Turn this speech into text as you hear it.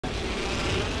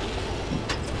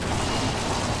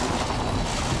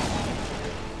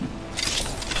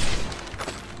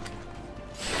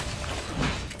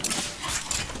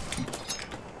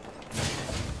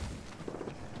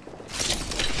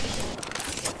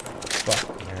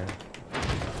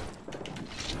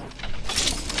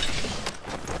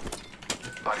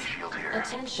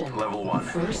Level 1.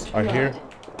 I hear.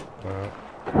 No,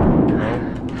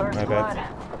 my bad.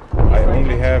 I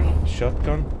only have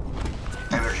shotgun.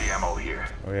 Energy ammo here.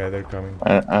 Oh yeah, they're coming.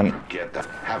 And Get the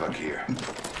havoc here.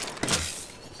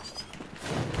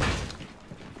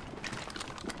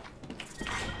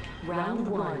 Round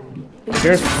 1.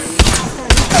 Here.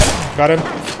 Got him.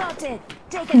 Spotted.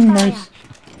 Taking fire. nice.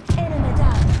 Enemy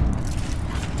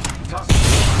down.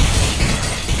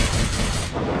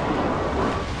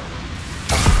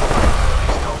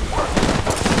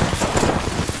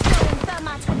 Throwing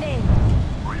thermite grenade.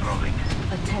 Reloading.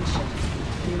 Attention.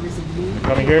 There is a new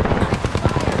Coming here.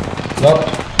 Knocked.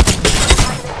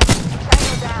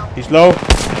 He's low.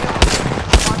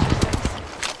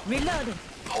 reloading.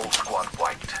 Whole squad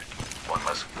wiped. One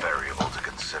less variable to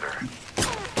consider.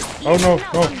 Oh no,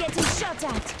 no. I'm getting shot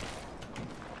at.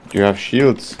 You have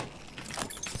shields.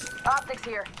 Optics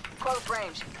here. Close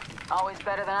range. Always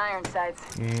better than iron sights.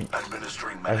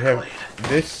 Administering I medical have aid.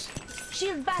 this.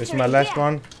 Shield battery This is my last here.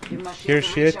 one. Here's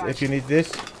shit if you need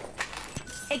this.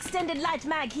 Extended light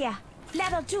mag here.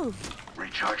 Level 2.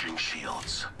 Recharging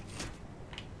shields.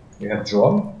 You have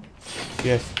drone?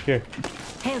 Yes, here.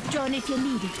 Health drone if you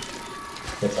need it.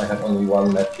 Yes, I have only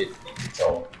one left kit.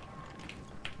 So,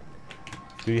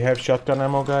 Do you have shotgun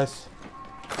ammo, guys?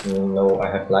 no, I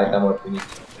have light ammo if you need.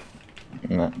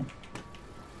 No.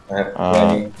 I have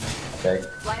 20. Okay.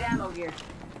 Light ammo here.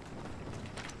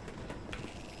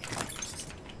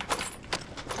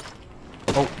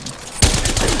 Oh.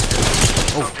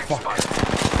 Oh, fuck.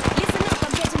 Listen up,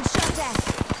 I'm getting shot at.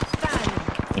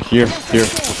 Fire. Here, Just here.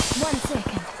 upstairs. 1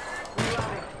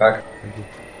 second. Back.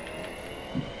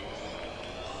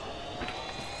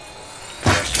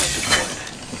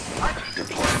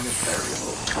 Deploying a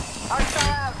variable.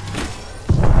 Hostile out.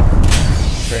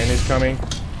 Train is coming.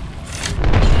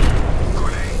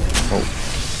 Grenade. Oh,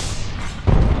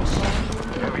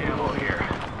 Heavy ammo here.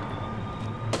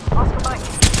 Oscar Mike.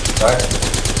 Back.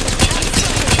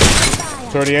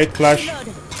 38 flash.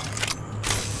 Reloading.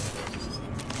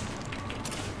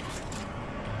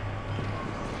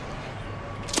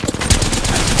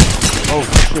 Oh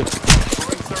shit.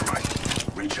 Throwing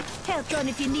thermite. Reach it. Health drone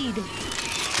if you need it.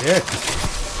 Yes.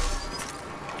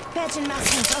 Patching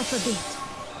myself up a bit.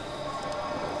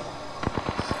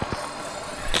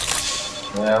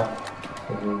 Yeah.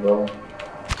 Here we go.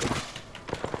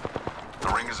 The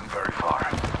ring isn't very far.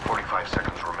 45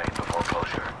 seconds remain before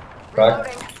closure. Back.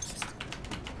 Reloading.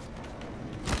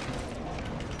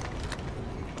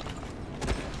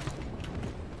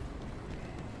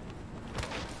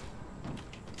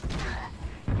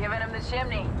 Giving him the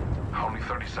chimney. Only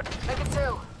 30 seconds. Look at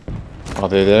 2. are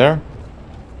they there?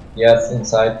 Yes,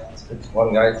 inside. It's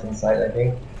one guy is inside, I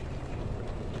think.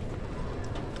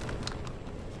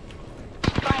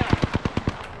 Fire.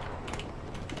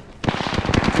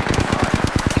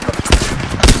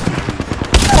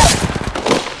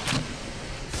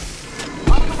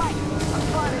 Oscar Mike. I'm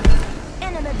spotted.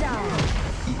 Enemy down.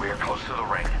 We are close to the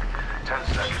ring. 10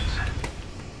 seconds.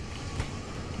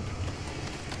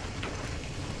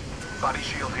 Body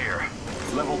shield here.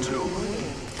 Level 2.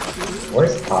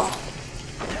 Where's top?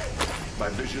 My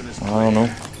vision is I don't know.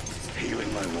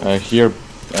 healing my wounds. Here.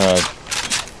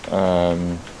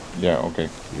 Yeah, okay.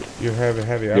 You have a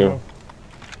heavy Here. ammo.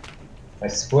 I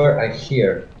swear I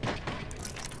hear.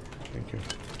 Thank you.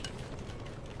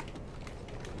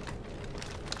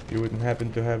 You wouldn't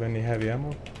happen to have any heavy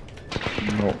ammo?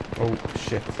 No. Oh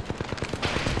shit.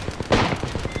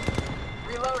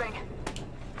 Reloading.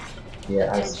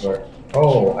 Yeah, I swear.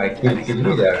 Oh, I killed the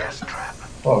leader. Gas trap.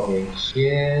 Fucking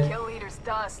shit. Kill leader's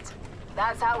dust.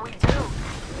 That's how we do.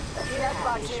 See that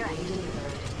box here?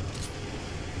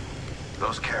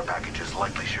 Those care packages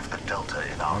likely shift the delta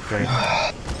in our Okay.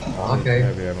 favor. Okay.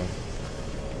 Heavy ammo.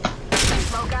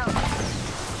 Smoke out.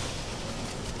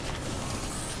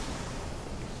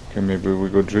 Okay, maybe we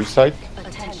go drill site.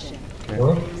 Attention.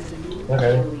 Huh?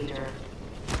 Okay. Leader.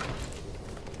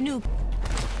 Noob.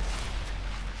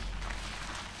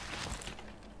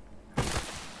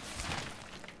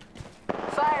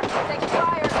 Fire. Take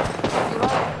fire.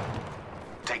 Reloading.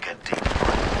 Take a deep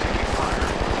breath. Taking fire.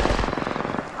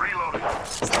 Reloading.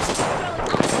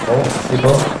 Oh,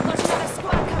 people. Got another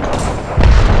squad coming.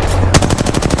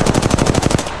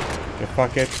 Yeah,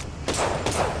 fuck it.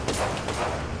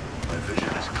 My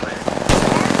vision is clear.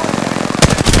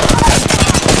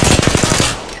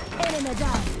 Enemy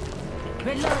down.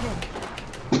 Reloading.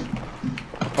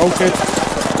 Oh shit.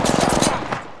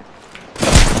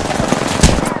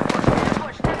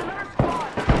 Ambush. There's another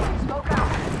squad. Smoke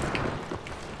out.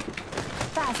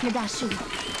 Pass me that shoot.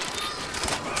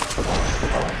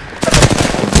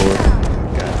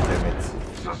 God damn it.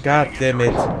 So God damn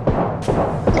it.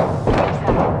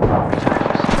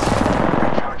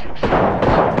 Recharging shields.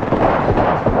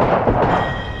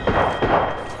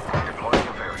 Deploying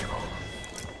a variable.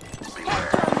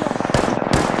 Beware.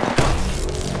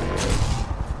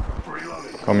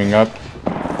 Reloading. Coming up.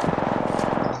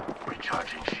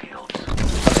 Recharging shields.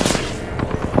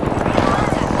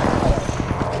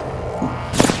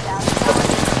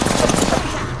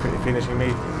 Finishing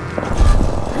me.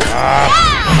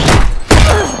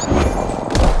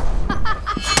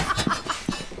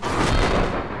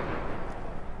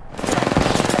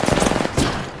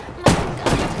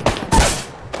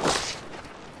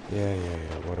 Yeah,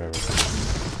 whatever.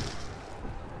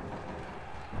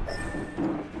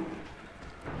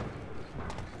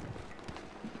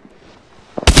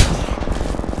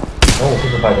 Oh,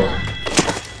 people fighting.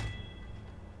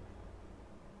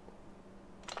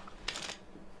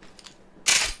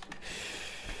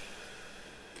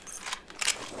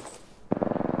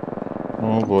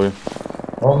 Oh boy.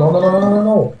 Oh no no no no no no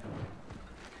no!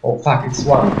 Oh fuck! It's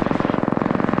one.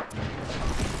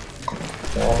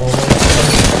 Oh.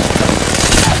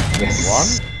 Yes.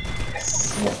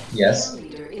 One? Yes.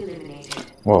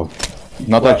 Well,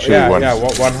 not Well, actually yeah, one. yeah,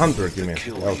 100 you mean.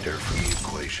 Kill Okay. leader for the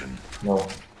equation. No.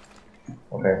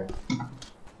 Okay.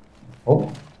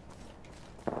 Oh.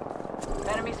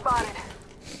 Enemy spotted.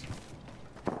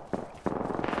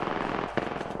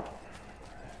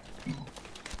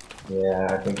 Yeah,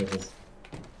 I think this is.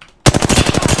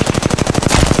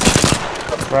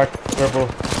 Crack, purple.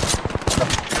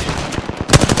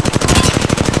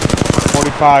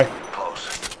 45. Close.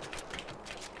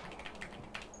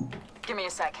 Give me a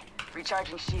sec.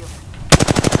 Recharging shield.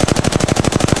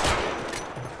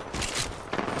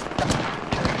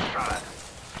 Take a shot.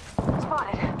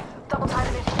 Spotted. Double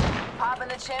timing it. Pop in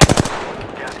the chin.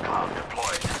 Gas cloud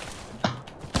deployed.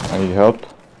 I need help.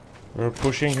 We're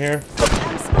pushing here.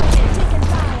 I'm spotted. Taking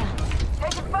fire.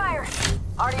 Taking fire.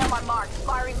 Already on my mark.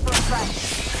 Firing for effect.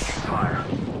 Taking fire.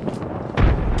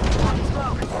 Blocking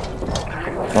smoke.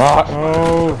 Ah!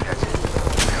 Oh,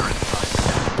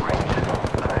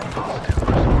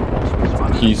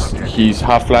 He's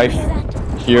Half-Life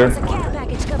here. There's a care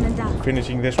package coming down.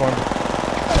 finishing this one.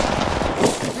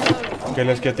 Okay,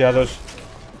 let's get the others.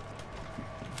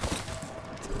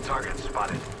 Target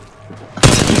spotted.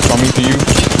 He's coming to you.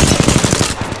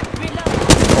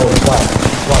 Oh, it's one.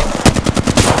 It's one.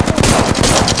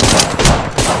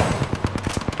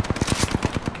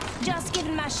 Just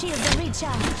giving my shield a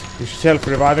recharge. He's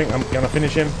self-reviving. I'm gonna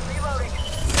finish him. Reloading.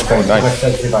 Okay, nice. let's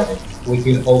just revive it. We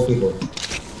kill all people.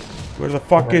 Where the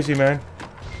fuck is he, man?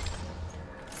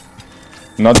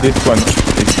 Not this one.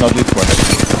 It's not this one.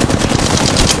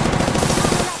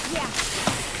 Yeah.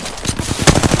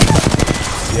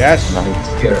 Yes.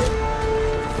 Nice. Here.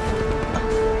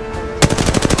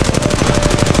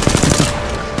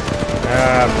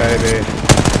 Ah, baby.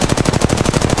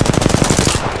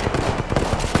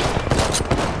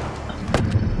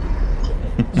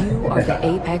 You are the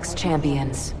Apex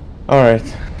champions. Alright,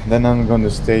 then I'm gonna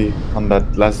stay on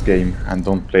that last game and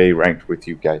don't play ranked with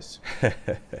you guys.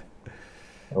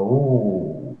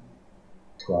 Oh.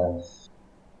 12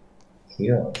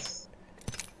 kills.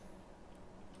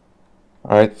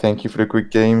 Alright, thank you for the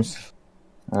quick games.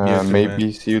 You too, Maybe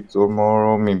man. see you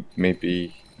tomorrow,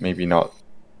 maybe not.